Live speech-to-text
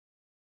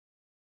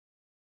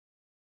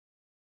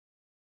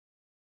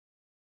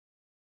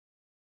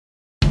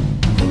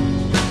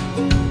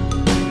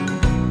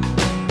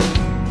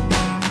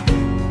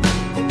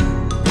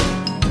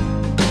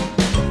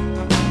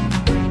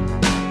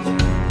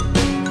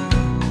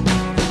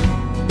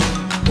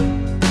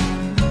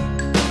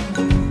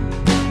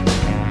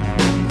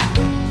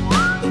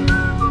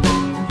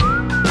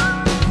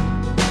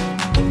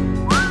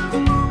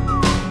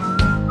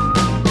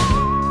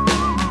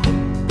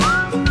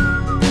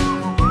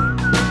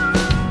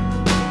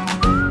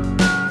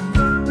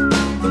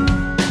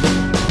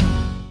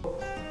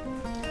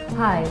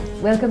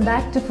Welcome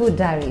back to Food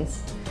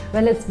Diaries.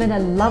 Well, it's been a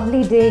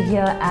lovely day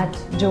here at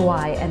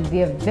Jowai and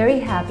we are very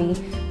happy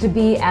to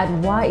be at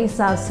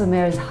Waisa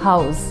Sumer's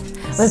house.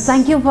 Well,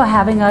 thank you for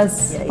having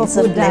us for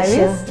Food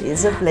Diaries.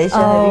 It's a pleasure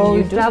having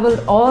you too. We've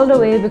traveled all the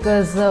way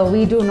because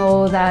we do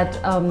know that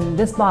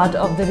this part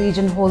of the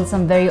region holds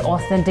some very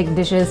authentic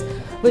dishes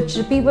which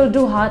people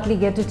do hardly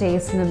get to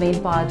taste in the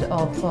main part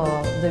of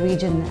the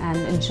region and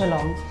in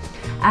Shillong.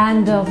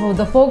 And for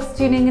the folks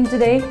tuning in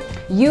today,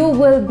 you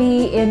will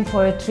be in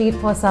for a treat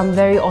for some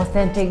very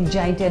authentic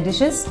Jaintia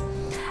dishes.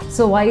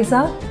 So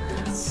Waisa,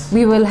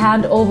 we will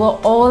hand over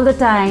all the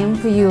time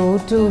for you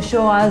to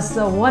show us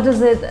what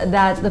is it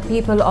that the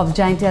people of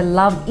Jaintia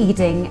love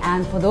eating,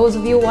 and for those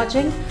of you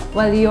watching,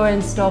 well, you're in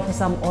store for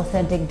some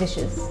authentic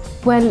dishes.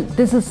 Well,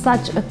 this is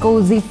such a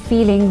cozy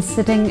feeling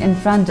sitting in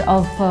front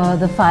of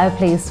the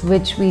fireplace,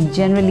 which we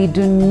generally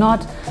do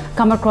not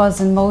come across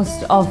in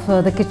most of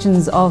the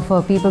kitchens of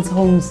people's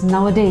homes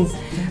nowadays.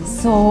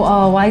 So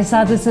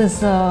Waisa, this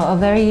is a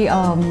very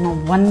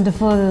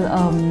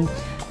wonderful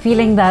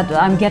feeling that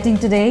I'm getting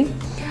today.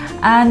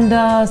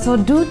 And so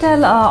do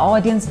tell our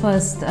audience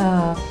first,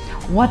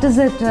 what is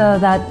it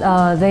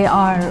that they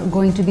are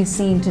going to be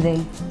seeing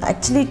today?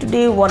 Actually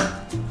today what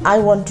I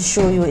want to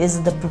show you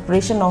is the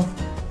preparation of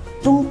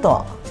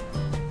Tungtoh.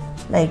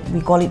 Like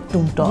we call it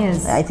Tungtoh.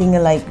 Yes. I think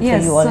like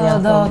yes, you all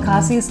the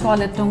Khasis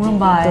call it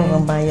Tungrymbai.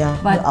 Tungrymbai, yeah.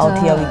 But out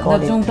here we call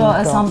the it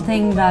Tungtoh is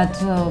something that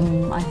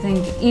I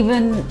think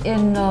even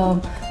in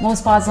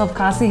most parts of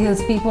Khasi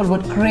Hills people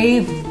would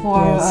crave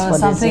for,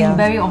 something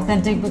very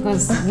authentic,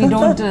 because we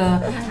don't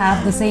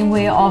have the same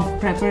way of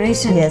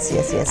preparation. Yes.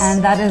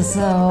 And that is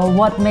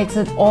what makes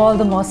it all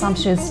the more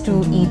sumptuous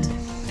to eat.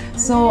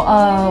 So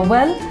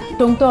well,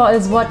 Tungtoh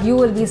is what you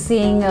will be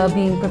seeing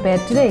being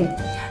prepared today.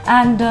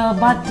 And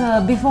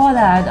but before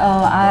that,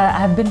 I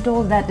have been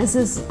told that this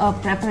is a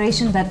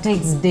preparation that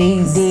takes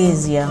days.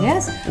 Days, yeah.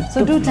 Yes.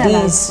 So do tell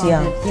us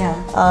about it.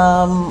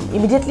 Yeah.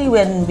 Immediately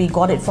when we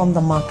got it from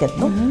the market,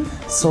 no.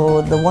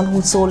 So the one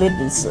who sold it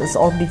is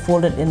already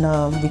folded in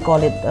a, we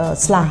call it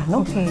sla,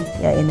 no. Okay.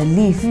 Yeah, in a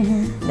leaf.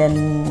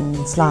 Then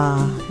sla.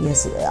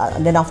 Yes.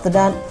 And then after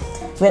that,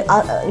 when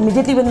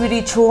immediately when we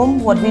reach home,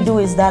 what we do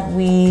is that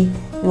we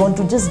want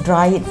to just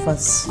dry it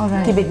first.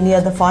 Alright. Keep it near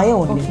the fire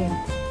only. Okay.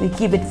 We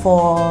keep it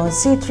for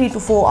say 3 to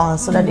 4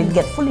 hours so that it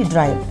get fully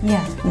dried.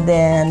 Yeah.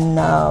 Then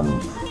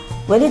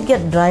when it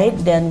get dried,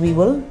 then we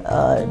will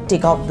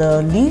take out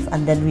the leaf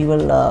and then we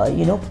will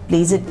you know,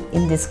 place it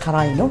in this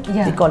karai, no?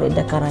 Yeah. We call it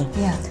the karai.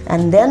 Yeah.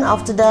 And then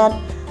after that,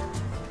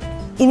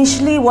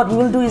 initially what we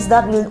will do is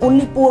that we will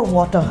only pour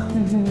water.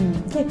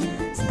 Okay.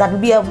 So that will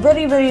be a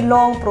very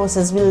long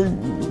process.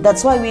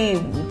 That's why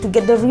to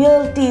get the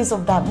real taste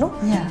of that, no?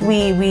 Yeah.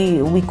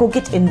 We cook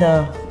it in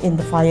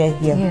the fire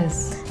here.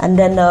 Yes. And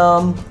then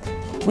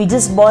we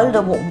just boil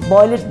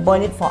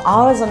it for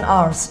hours and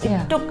hours.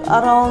 It took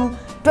around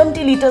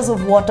 20 liters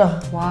of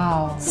water.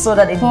 Wow. So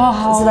that it. For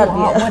how?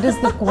 What is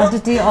the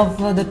quantity of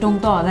the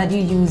Tungtoh that you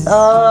use?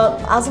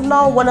 As of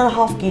now,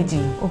 1.5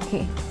 kg.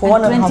 Okay. For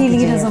 1.5 20 kg.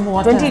 liters of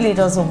water. 20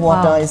 liters of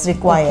water is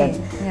required.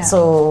 Okay. Yeah.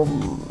 So,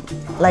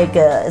 like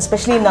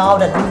especially now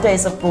that winter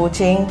is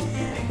approaching,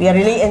 we are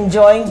really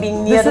enjoying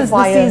being near the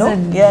fire. No?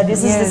 Yeah,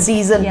 this is the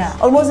season. Yeah.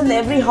 Almost in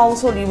every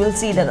household you will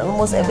see that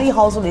almost every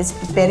household is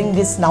preparing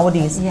this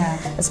nowadays. Yeah.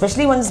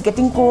 Especially when it's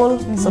getting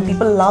cold, so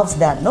people loves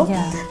that, no?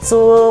 Yeah.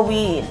 So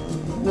we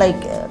like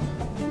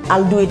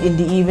I'll do it in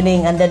the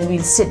evening and then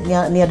we'll sit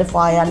near the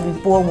fire and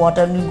we pour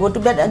water and we go to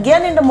bed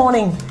again in the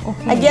morning.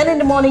 Okay. Again in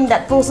the morning,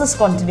 that process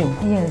continue.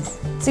 Yes.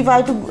 So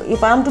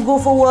if I am to go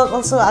for work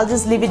also, I'll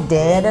just leave it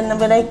there, and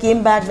when I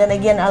came back, then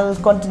again I'll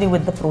continue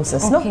with the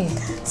process. Okay. No?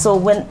 So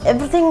when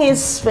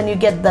you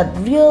get that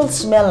real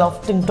smell of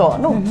Tungtoh,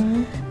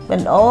 no?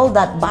 When all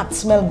that bad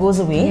smell goes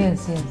away,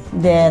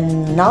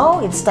 then now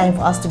it's time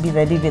for us to be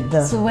ready with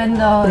the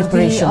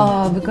preparation.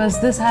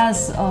 Because this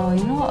has,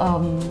 you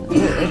know,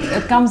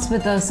 it comes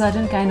with a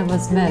certain kind of a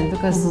smell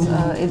because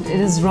it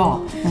is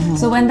raw.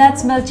 So when that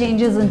smell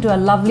changes into a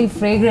lovely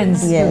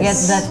fragrance, you get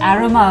that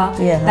aroma.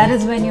 That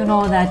is when you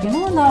know that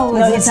now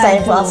it's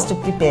time for us to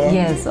prepare.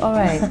 Yes, all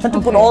right. To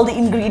put all the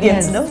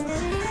ingredients, no?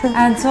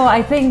 And so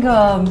I think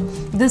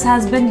this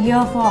has been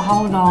here for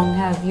how long?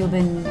 Have you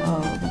been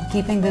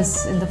keeping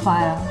this in the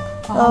fire?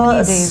 For how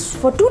many days?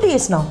 For 2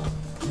 days now.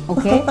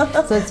 Okay,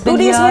 so it's been 2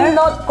 days, here. but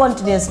not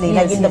continuously.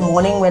 Like in the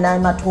morning when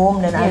I'm at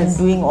home, then I'm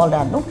doing all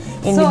that. No,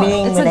 in the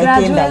evening when I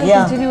came back. So it's a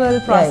gradual, continual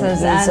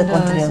process,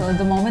 and so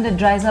the moment it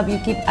dries up, you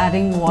keep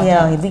adding water.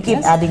 Yeah, we keep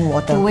adding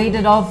water to wait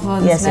it off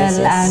the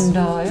smell,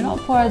 and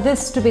for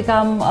this to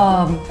become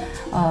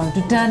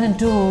to turn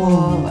into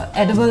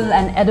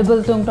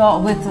edible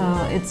Tungtoh with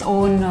its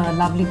own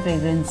lovely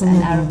fragrance and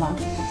aroma.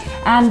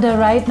 And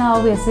right now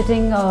we are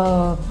sitting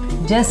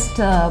just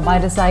by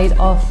the side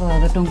of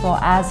the Tungtoh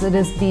as it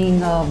is being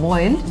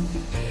boiled.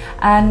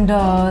 And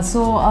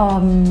so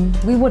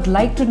we would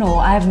like to know,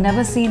 I have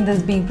never seen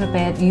this being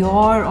prepared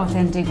your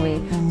authentic way.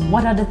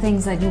 What are the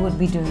things that you would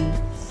be doing?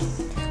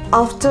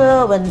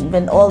 after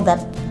when all that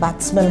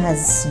bad smell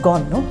has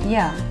gone, no?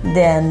 Yeah.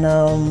 Then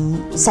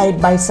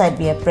side by side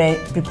we are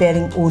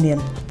preparing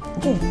onion.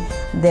 Okay.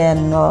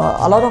 Then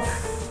a lot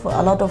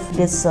of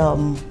this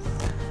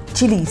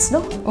chilies,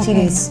 no? Okay.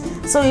 Chilies.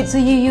 So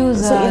you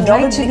use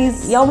dry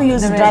chilies? Yeah, we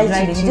use dry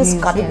chilies. chilies. We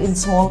just cut it in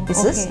small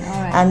pieces, okay,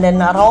 all right. and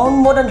then around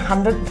more than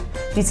 100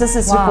 pieces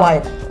is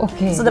required.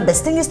 Okay. So the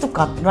best thing is to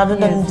cut rather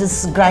than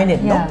just grind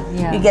it. Yeah, no?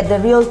 yeah. You get the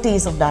real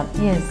taste of that.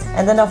 Yes.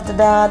 And then after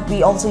that,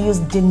 we also use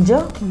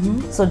ginger.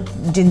 So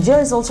ginger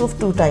is also of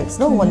two types.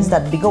 No, one is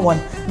that bigger one.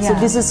 Yeah. So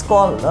this is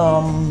called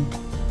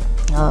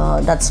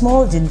that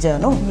small ginger.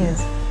 No.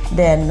 Yes.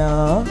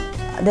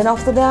 Then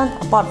after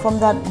that, apart from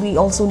that, we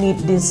also need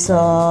this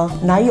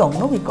nayong.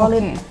 No, we call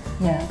it.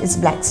 Yeah. It's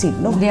black seed.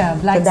 No. Yeah,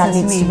 black so that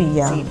sesame needs to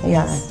be seed.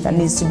 Yes. that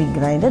needs to be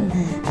grinded.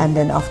 And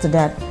then after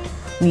that,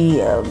 we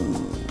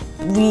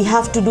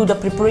have to do the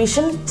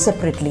preparation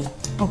separately.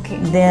 Okay.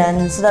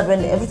 Then so that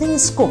when everything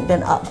is cooked,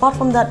 then apart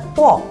from that,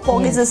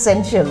 pork is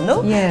essential.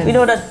 No. Yes. We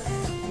know that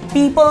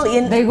people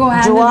in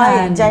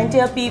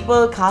Jaintia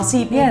people,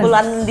 Khasi people,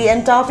 and the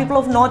entire people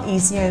of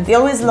Northeast, they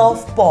always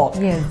love pork.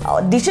 Yes.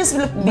 Dishes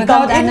will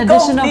Without become an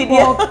addition of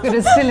pork, it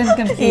is still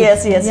incomplete.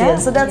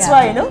 Yes. So that's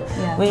why, you know,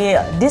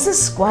 this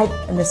is quite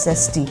a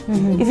necessity.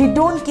 If you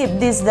don't keep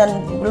this, then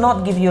it will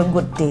not give you a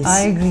good taste.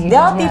 I agree. There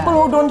are people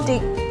who don't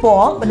take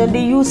pork, but then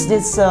they use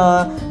this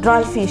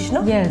dry fish,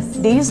 no? Yes.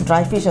 They use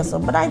dry fish also,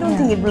 but I don't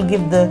think it will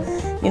give the,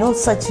 you know,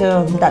 such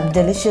that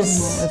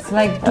delicious. It's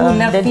like two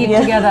left feet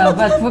together,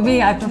 but for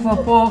me, I prefer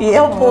pork.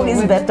 Yeah, pork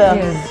is better.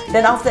 Yes.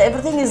 Then after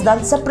everything is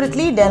done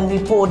separately, then we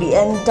pour the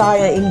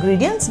entire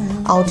ingredients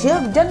out here.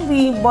 Then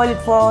we boil it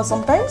for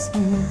some times.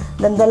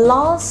 Then the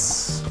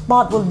last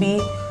part will be,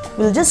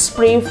 we'll just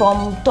spray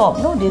from top,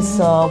 no? This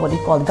what do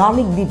you call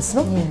garlic leaves,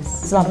 no?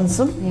 Yes.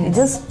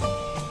 Yes.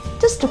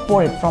 Just to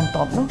pour it from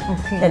top, no?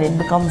 Okay. Then it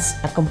becomes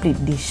a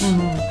complete dish.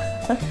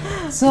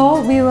 So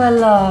we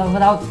will,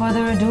 without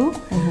further ado,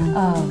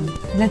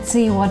 let's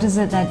see what is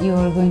it that you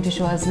are going to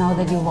show us now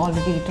that you've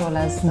already told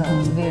us the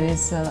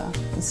various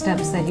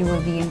steps that you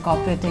will be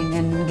incorporating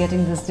and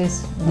getting this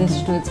dish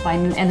to its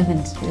final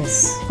element.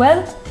 Yes.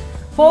 Well,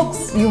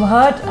 folks, you've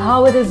heard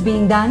how it is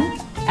being done,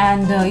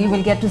 and you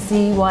will get to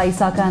see why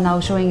Isaka now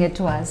showing it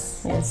to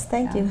us. Yes,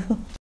 thank you.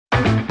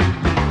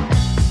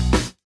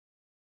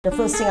 The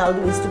first thing I'll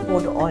do is to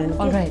pour the oil. Okay?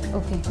 All right,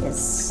 okay.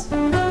 Yes.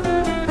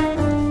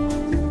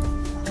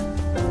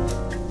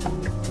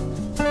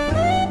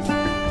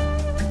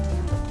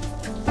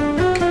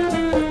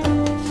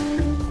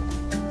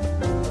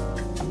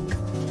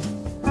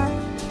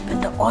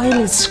 When the oil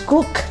is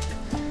cooked,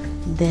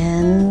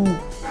 then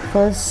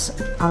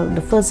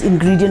the first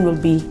ingredient will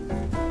be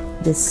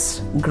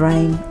this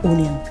grind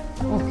onion.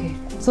 Okay.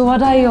 So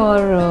what are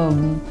your,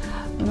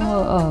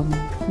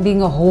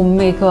 being a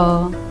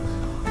homemaker,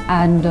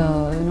 and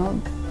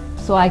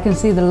so I can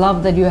see the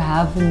love that you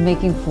have in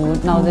making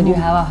food now that you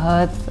have a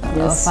hearth,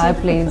 a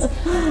fireplace.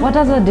 What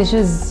other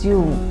dishes you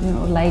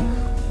like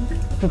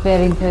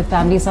preparing for your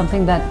family?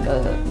 Something that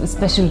is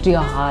special to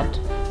your heart?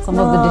 Some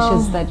of the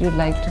dishes that you'd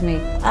like to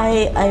make?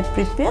 I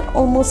prepare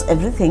almost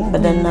everything,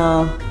 but then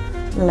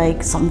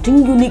like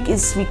something unique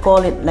is we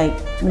call it like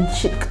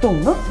Shit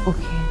Ktung, no?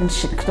 Okay.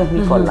 Shit Ktung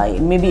we call, like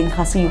maybe in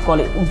Khasi you call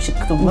it Shit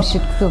Ktung, no?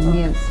 Shit Ktung,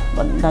 yes.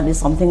 But that is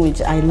something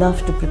which I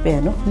love to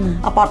prepare, no?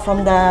 Apart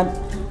from that,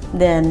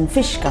 then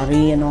fish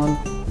curry and all.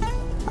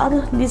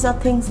 These are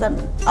things that,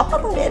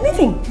 apart from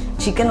anything,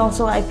 chicken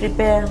also I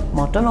prepare,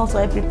 mutton also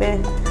I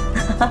prepare.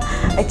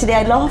 Actually,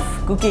 I love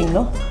cooking,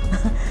 no?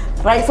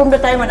 Right from the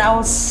time when I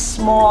was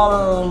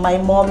small, my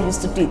mom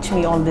used to teach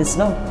me all this,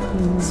 no?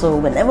 So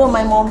whenever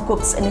my mom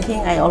cooks anything,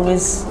 I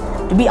always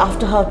to be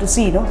after her to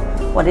see, no?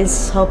 What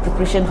is her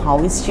preparation, how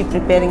is she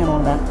preparing and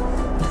all that.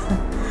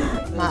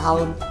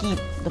 I'll keep,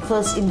 the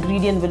first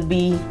ingredient will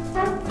be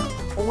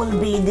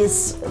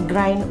this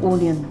grind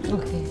onion.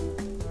 Okay.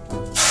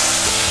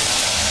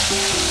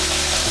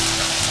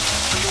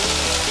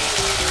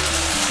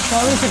 It's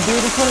always a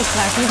beautiful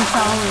crackling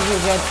sound you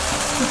get,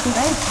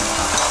 right?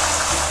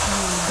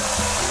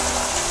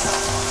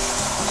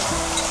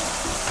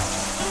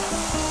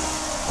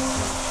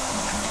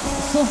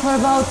 So for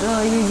about,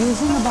 you're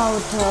using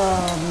about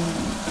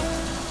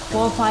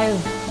 4 or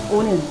 5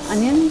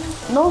 onions?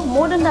 No,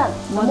 more than that.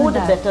 The more the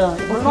better.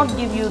 It will Okay. not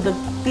give you the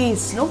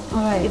taste, no?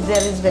 Alright. If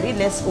there is very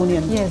less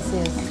onion. Yes.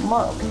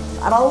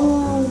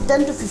 Around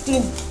 10 to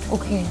 15.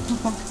 Okay.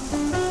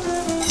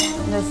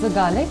 That's the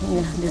garlic?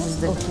 Yeah, this is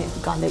the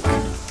garlic.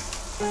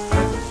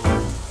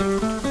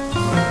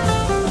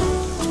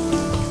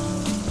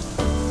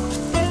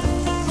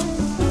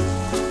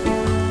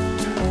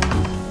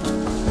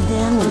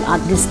 Then we'll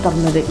add this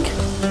turmeric.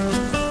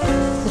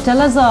 So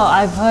tell us,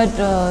 I've heard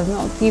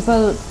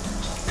people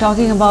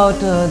talking about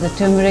the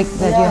turmeric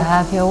that you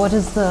have here. What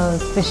is the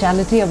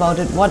speciality about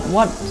it? What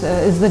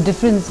is the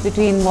difference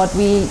between what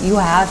you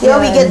have here? Here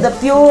we get the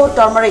pure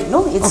turmeric,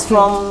 no? It's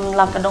from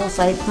Lakadong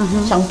side,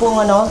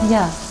 Shangpung and all.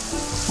 Yeah.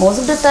 Most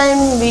of the time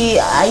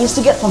I used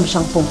to get from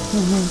Shangpung.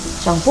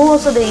 Shangpung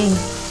also they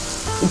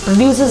it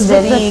produces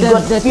very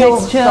good the pure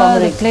texture,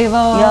 turmeric. the flavor,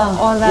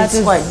 all that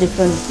it's quite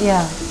different.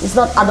 Yeah. It's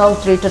not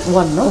adulterated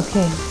one, no?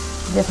 Okay.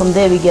 Then from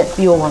there we get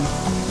pure one.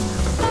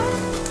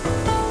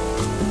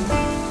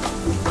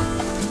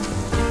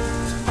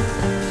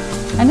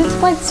 And it's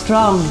quite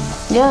strong.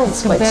 Yeah,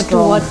 it's quite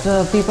strong. Compared to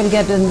what people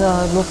get in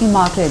the local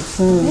markets.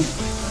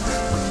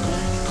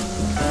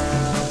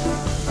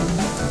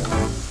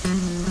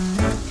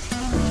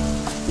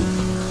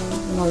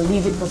 I'll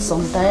leave it for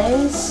some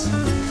times.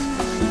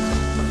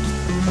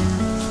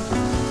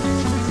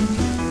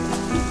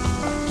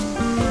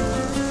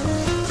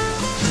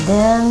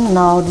 Then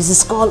now this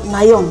is called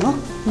nayong, no?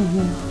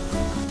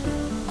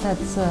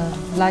 That's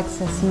like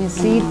sesame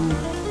seed.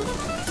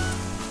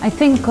 I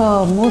think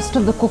most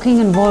of the cooking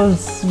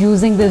involves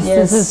using this.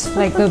 Yes. This is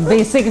like a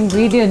basic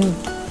ingredient.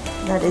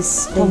 That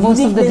is the for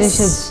most of the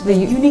dishes. The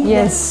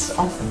uniqueness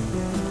of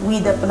we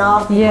the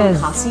Penang people,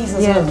 Khasis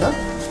as well, no?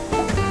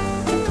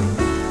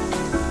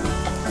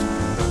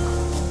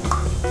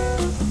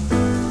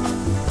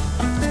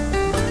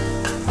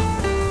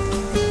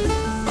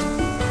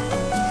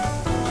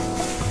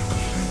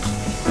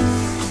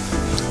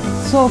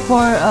 So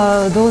for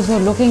those who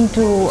are looking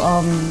to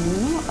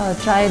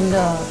try and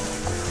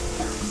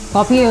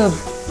copy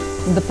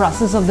the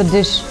process of the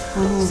dish,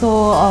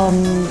 so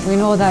we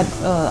know that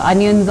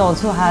onions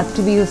also have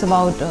to be used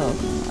about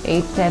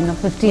 8, 10 or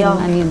 15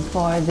 onions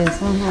for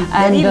this.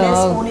 And very less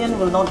onion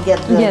will not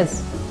get the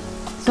yes.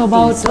 So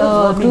about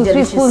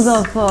 2-3 spoons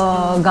of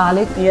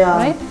garlic,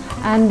 right?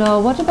 And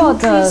what about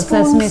the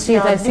sesame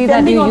seeds? I see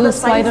that you use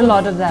quite a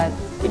lot of that.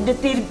 The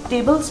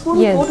tablespoon,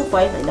 4 to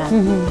 5 like that.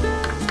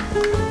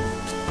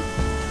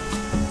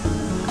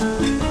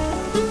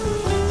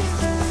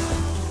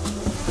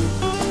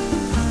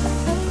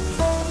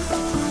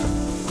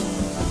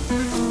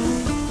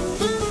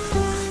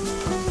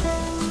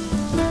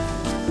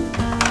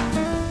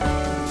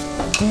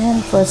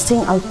 Then first thing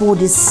I'll pour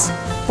this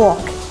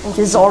pork. This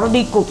is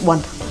already cooked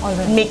one.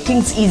 Make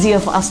things easier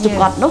for us to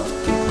cut, no?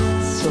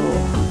 So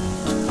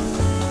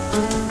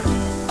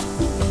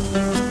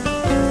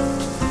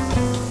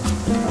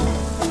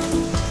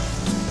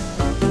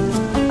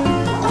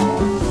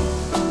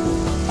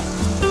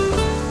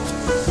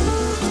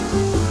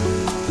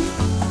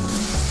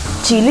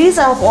chilies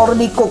I've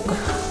already cooked.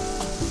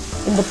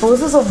 In the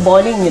process of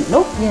boiling it,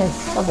 no?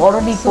 Yes. I've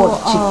already put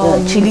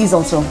chilies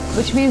also.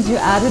 Which means you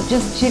added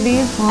just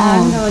chilies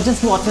and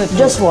just water.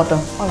 Just water.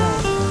 All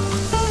right.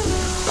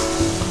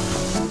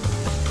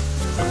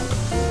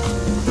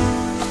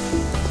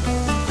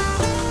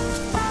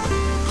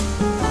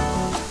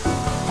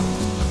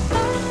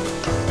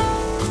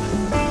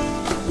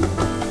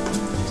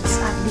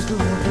 Just add little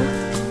water.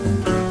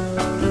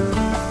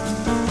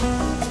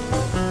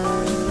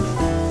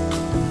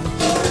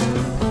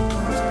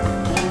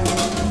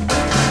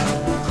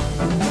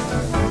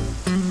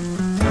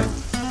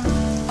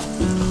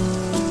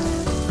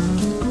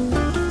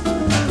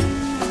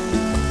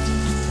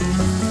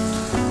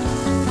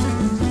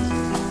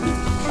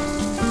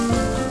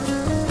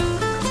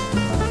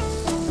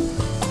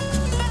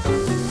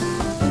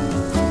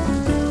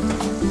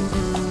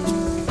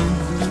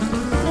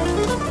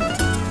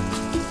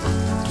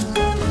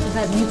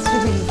 That needs to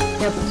be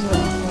kept for a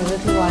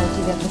little while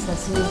to get the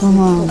sesame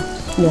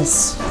cooked.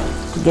 Yes,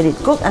 to get it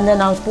cooked, and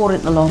then I'll pour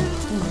it along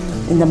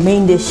in the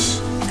main dish.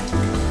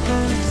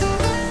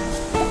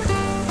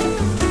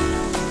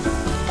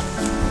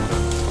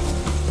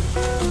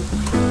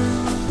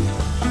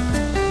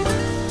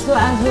 So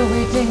as we're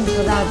waiting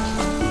for that,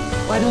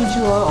 why don't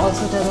you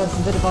also tell us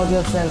a bit about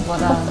yourself?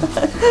 What are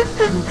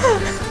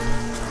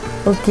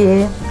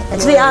Okay.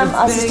 Actually, I'm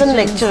assistant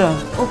lecturer.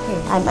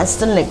 Okay. I'm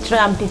assistant lecturer.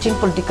 I'm teaching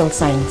political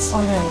science.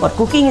 All right. But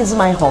cooking is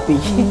my hobby.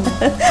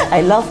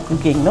 I love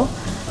cooking, no?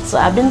 So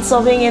I've been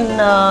serving in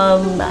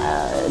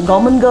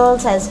Government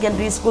Girls High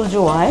Secondary School,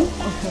 Johai,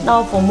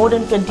 now for more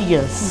than 20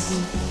 years.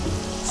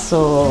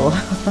 So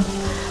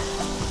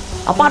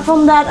apart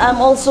from that,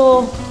 I'm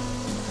also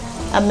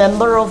a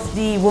member of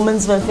the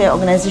Women's Welfare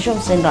Organization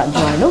of St. Raj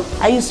Johai, no?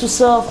 I used to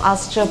serve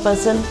as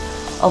chairperson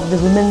of the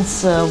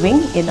women's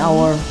wing in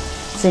our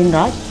St.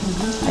 Raj.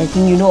 I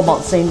think you know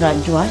about St. Raj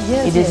Johai.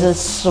 Yes, it is a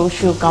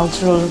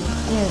socio-cultural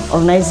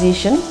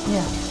organization.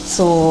 Yeah.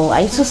 So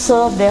I used to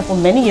serve there for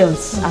many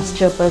years as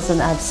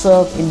chairperson. I've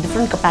served in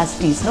different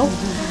capacities, no?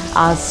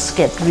 As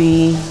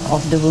secretary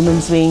of the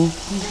women's wing,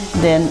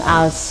 then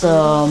as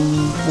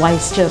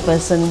vice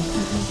chairperson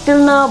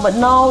till now. But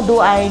now,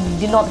 though I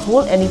did not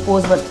hold any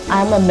post, but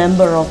I'm a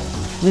member of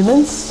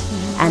women's.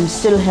 I'm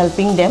still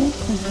helping them,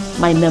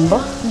 my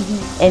member.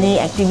 Any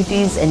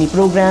activities, any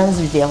programs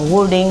which they are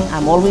holding,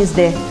 I'm always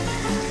there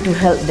to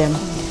help them.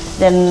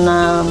 Then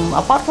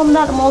apart from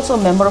that, I'm also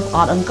a member of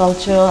Art and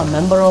Culture, a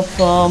member of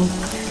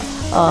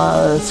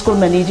School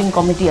Managing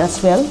Committee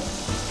as well.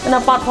 And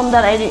apart from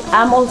that,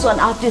 I'm also an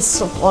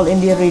artist of All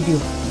India Radio.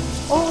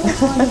 Oh,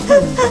 that's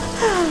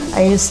wonderful.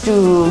 I used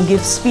to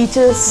give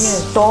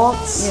speeches,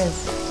 talks,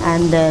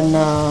 and then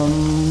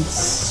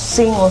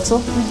sing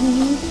also.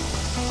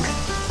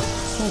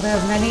 there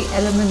are many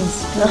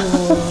elements to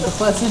the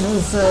person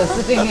who's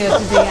sitting here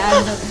today,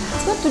 and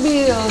it's good to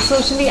be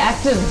socially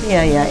active.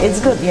 Yeah, yeah, it's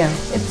good. Yeah,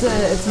 it's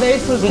very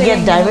fulfilling. We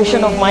get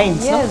diversion of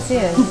minds. Yes, no?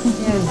 Yes,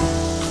 yes.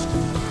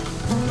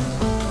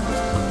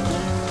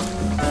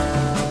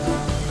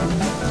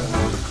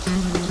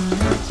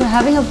 So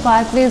having a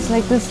fireplace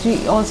like this, do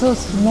you also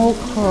smoke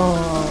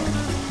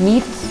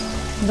meat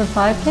in the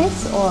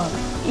fireplace, or?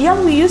 Yeah,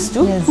 we used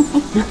to. Yes.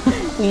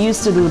 We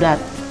used to do that.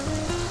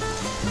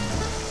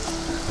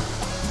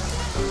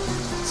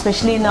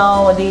 Especially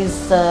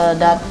nowadays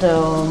that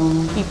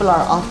people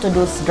are after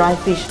those dry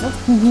fish, no?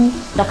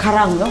 The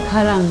karang, no?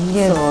 Karang,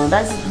 yes. So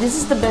this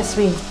is the best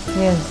way,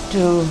 yes,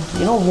 to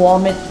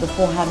warm it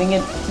before having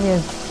it.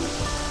 Yes.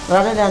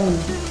 Rather than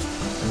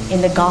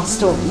in the gas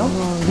stove, no?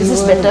 This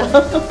is better.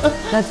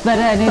 That's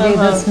better any day.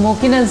 The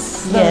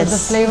smokiness, the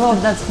flavor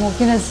of that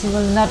smokiness, you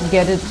will not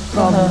get it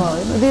from.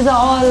 These are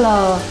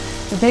all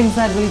the things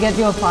that will get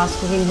you a fast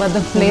cooking, but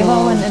the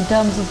flavor in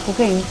terms of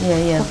cooking,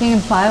 cooking in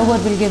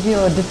firewood will give you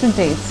a different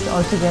taste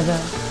altogether.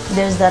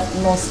 There's that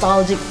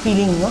nostalgic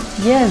feeling, no?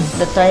 Yes.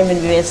 The time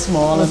when we were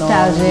small.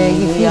 Nostalgic.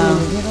 You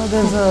feel,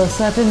 there's a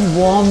certain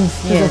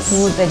warmth to the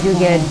food that you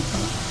get.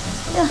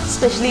 Yeah,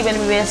 especially when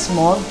we were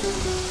small.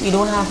 We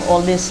don't have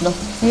all this, no?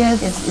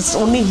 Yes. It's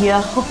only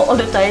here all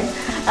the time.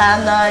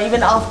 And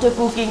even after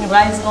cooking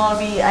rice and all,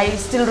 I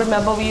still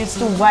remember we used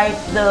to wipe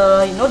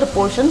the, the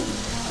portion.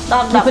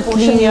 Not that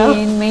portion here.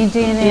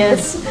 Maintain it.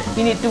 Yes.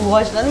 We need to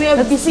wash. And we are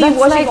busy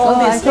washing all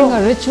this. I think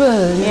a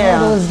ritual,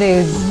 those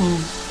days.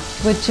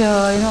 Which,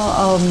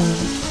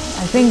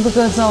 I think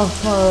because of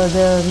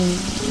the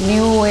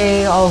new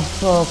way of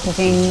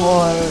cooking,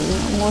 or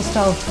most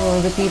of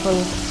the people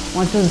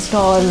want to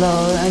install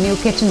a new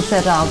kitchen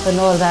setup and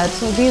all that.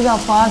 So these are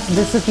fast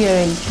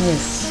disappearing.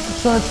 Yes.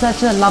 So it's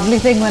such a lovely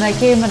thing. When I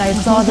came and I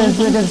saw this,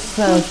 it is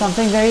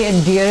something very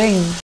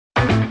endearing.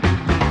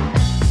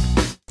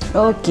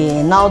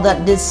 Okay, now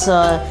that this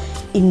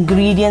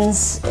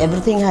ingredients,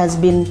 everything has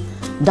been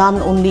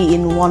done only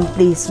in one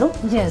place, no?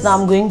 Yes. Now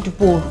I'm going to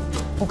pour.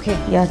 Okay.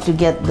 Yeah, to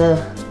get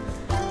the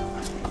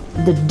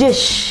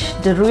dish,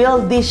 the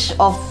real dish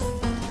of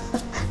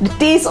the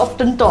taste of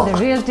Tungtoh. The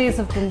real taste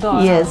of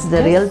Tungtoh. Yes,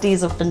 the real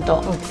taste of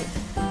Tungtoh. Okay.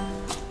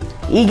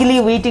 Eagerly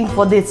waiting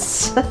for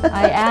this.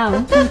 I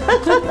am.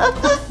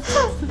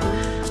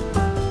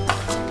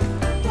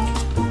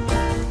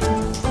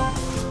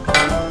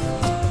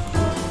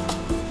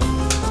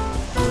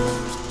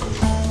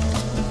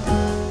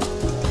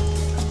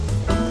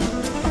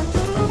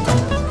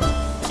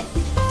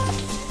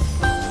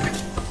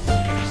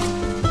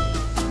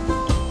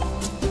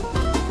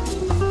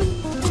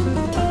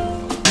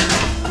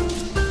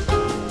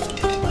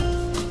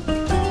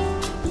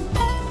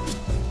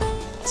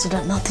 So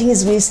that nothing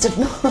is wasted,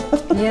 no?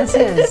 Yes,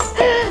 yes.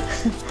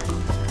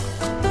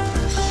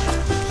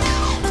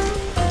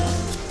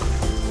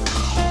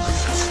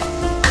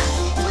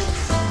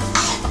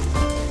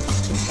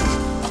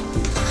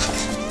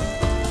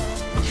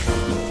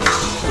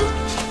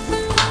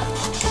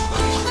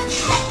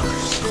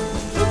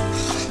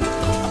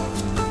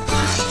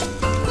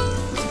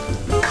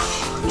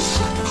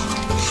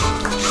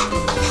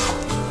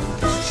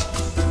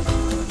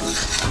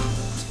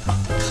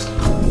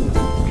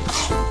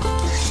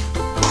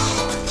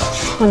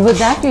 And with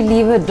that, you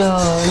leave it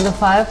in the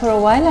fire for a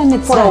while, and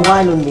it's for a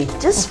while only,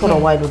 just for a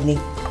while only.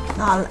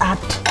 Now I'll add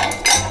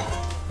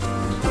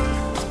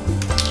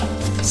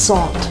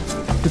salt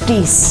to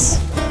taste.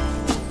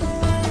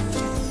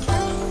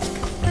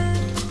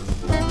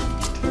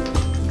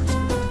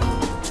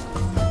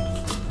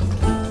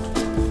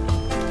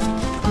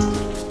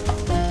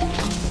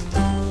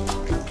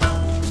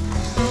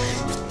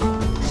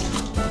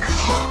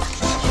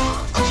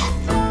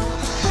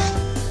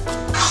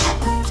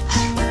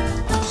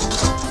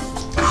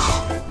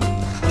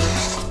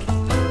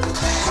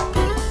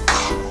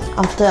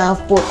 After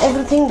I've poured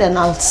everything, then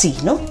I'll see,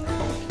 no?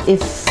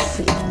 If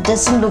it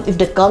doesn't look, if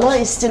the color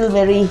is still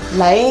very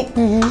light,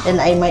 then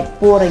I might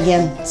pour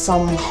again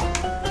some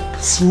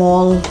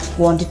small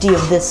quantity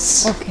of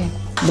this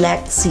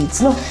black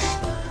seeds, no?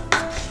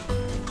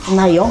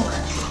 Nayong.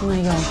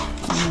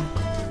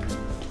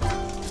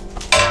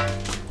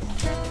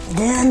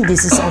 Then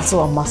this is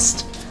also a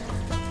must.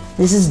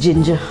 This is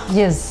ginger.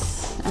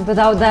 Yes. And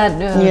without that,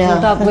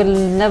 Tungtoh will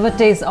never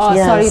taste. Oh,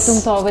 sorry,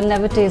 Tungtoh will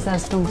never taste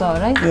as Tungtoh,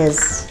 right?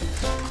 Yes.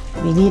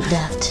 We need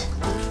that.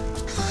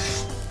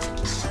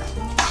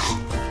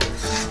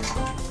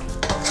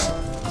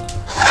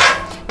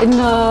 In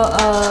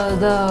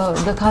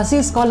the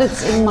Khasis call it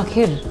in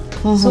makhir.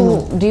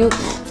 So do you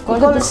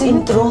call it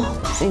intro?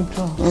 It's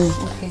intro.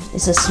 Okay.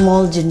 It's a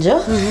small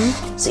ginger.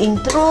 It's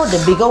intro. The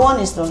bigger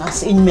one is known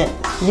as inmet.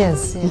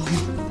 Yes.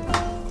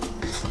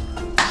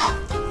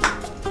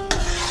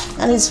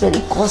 And it's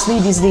very costly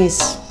these days.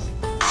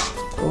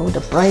 Oh,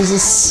 the price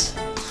is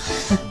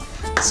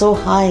so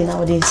high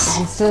nowadays.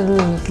 We still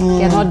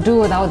cannot do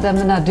without them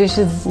in our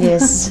dishes.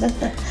 Yes.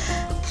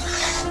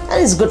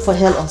 And it's good for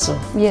health also.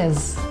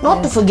 Yes.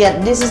 Not to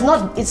forget, this is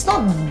not, it's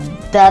not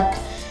that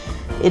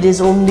It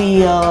is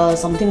only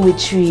something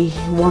which we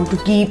want to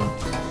keep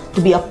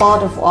to be a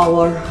part of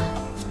our,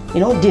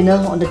 dinner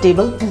on the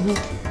table.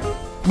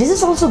 This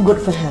is also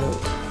good for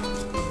health.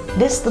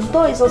 This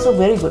Tungtoh is also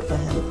very good for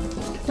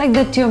health. Like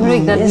the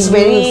turmeric that is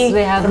very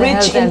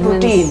rich in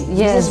protein.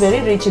 Yes. This is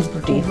very rich in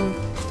protein.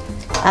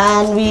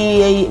 And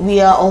we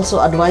are also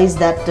advised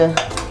that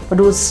for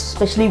those,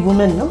 especially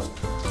women,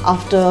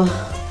 after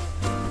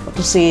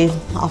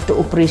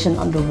operation,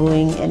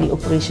 undergoing any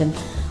operation,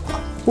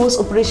 post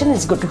operation,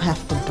 it's good to have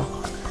Tungtoh.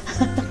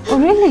 Oh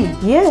really?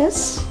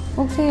 Yes.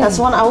 Okay. That's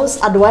one I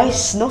was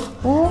advised.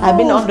 Oh. I've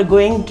been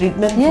undergoing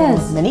treatment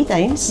for many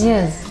times.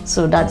 Yes.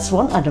 So that's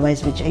one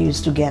advice which I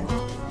used to get.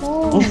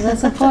 Oh,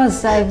 that's a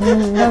first. I've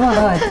never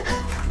heard.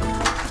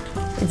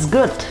 It's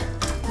good.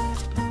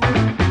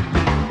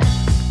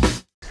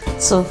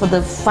 So for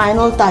the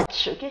final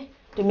touch, okay,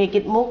 to make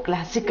it more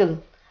classical,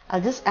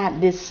 I'll just add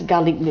this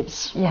garlic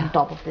nibs on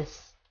top of this.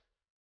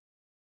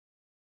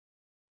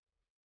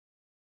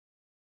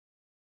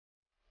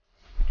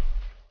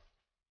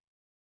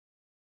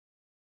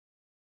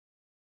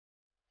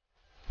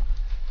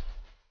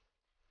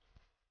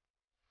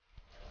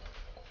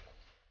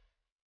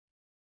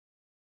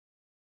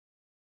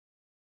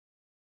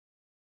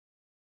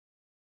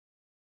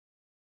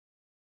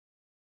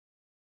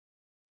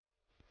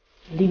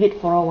 Leave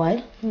it for a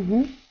while.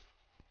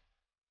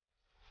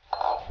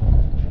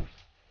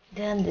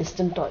 Then this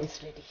Tungtoh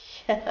is ready.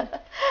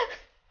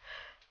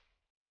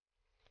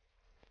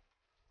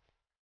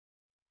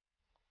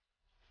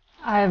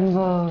 I've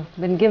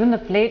been given a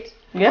plate.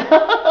 Yeah.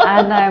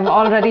 And I'm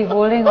already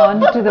holding on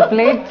to the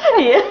plate.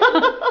 Yeah.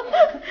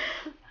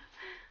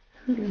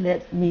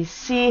 Let me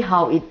see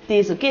how it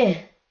tastes,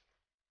 okay?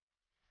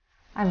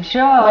 I'm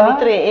sure.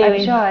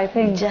 I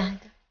think.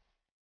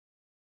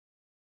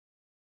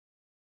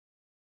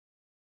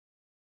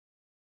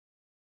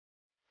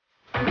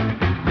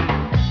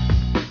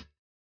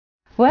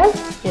 Well,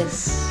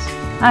 yes.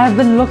 I have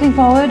been looking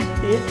forward,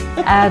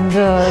 yeah. and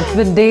it's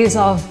been days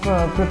of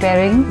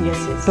preparing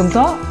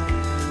Tungtoh.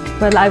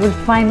 Well, I will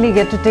finally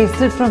get to taste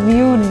it from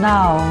you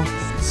now.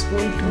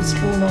 Two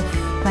spoon of.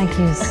 Thank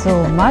you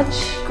so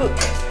much. Good.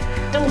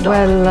 Tungtoh.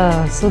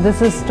 Well, so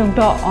this is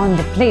Tungtoh on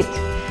the plate,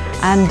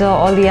 and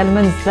all the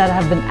elements that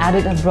have been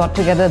added have brought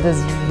together this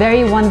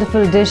very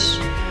wonderful dish,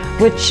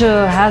 which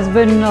has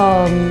been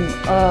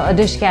a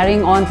dish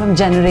carrying on from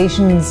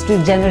generations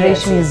to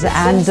generations,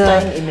 and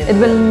it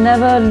will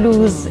never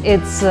lose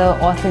its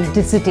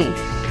authenticity.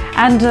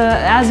 And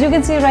as you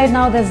can see right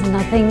now, there's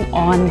nothing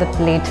on the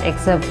plate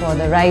except for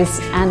the rice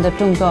and the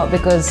Tungtoh,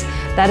 because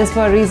that is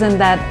for a reason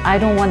that I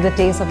don't want the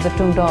taste of the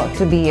Tungtoh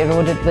to be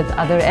eroded with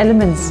other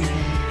elements.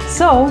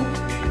 So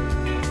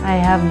I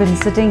have been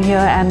sitting here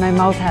and my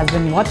mouth has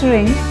been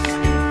watering.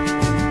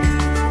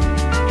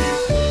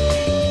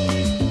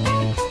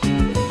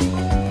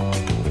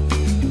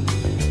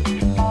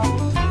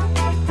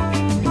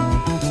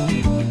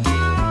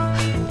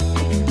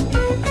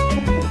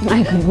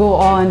 I could go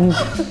on.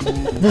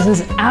 This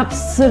is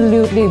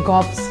absolutely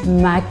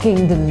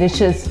gobsmacking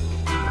delicious,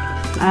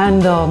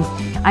 and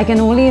I can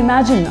only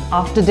imagine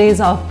after days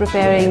of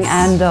preparing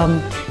and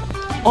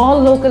all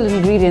local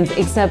ingredients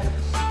except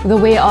the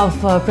way of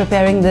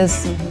preparing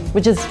this,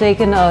 which has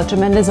taken a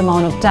tremendous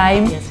amount of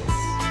time.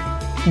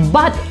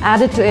 But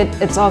added to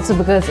it, it's also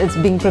because it's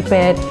being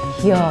prepared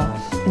here.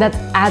 That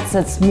adds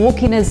that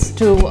smokiness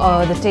to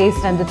the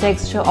taste and the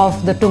texture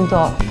of the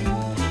Tungtoh,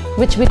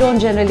 which we don't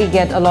generally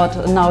get a lot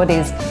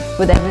nowadays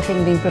with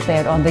everything being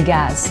prepared on the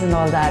gas and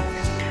all that.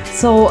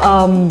 So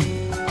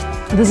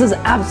this is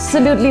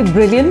absolutely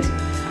brilliant,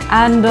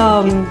 and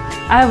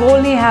I've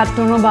only had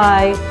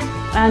Tungrymbai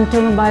and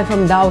Tungrymbai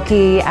from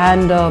Dauki,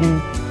 and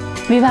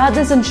we've had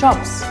this in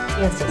shops.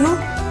 Yes. No?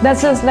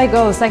 That's just like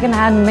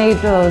second-hand made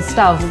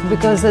stuff,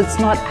 because it's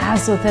not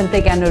as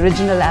authentic and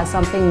original as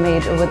something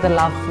made with the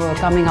love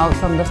coming out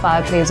from the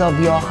fireplace of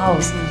your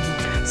house.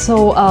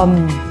 So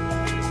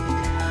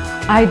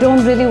I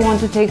don't really want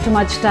to take too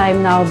much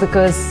time now,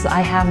 because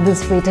I have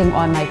this waiting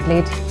on my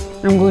plate.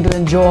 I'm going to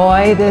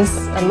enjoy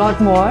this a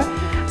lot more.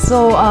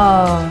 So,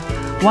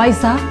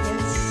 Waisa,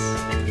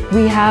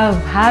 we have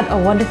had a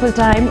wonderful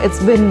time. It's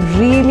been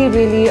really,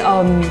 really,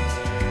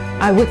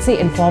 I would say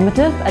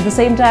informative at the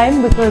same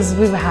time, because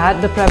we've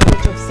had the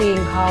privilege of seeing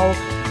how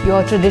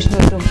your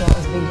traditional Tungtoh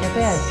is being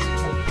prepared.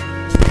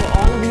 For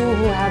all of you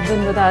who have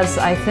been with us,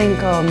 I think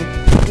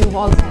you've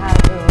also had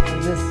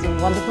this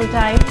wonderful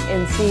time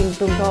in seeing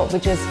Tungtoh,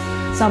 which is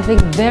something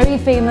very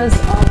famous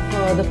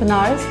of the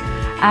Penars,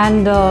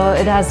 and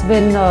it has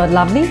been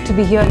lovely to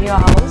be here in your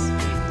house.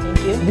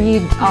 Thank you.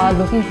 We are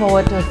looking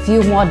forward to a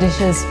few more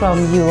dishes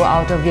from you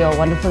out of your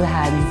wonderful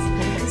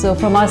hands. So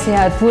from us here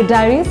at Food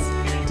Diaries,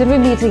 till we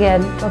meet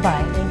again,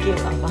 bye-bye. Thank you,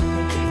 Appa.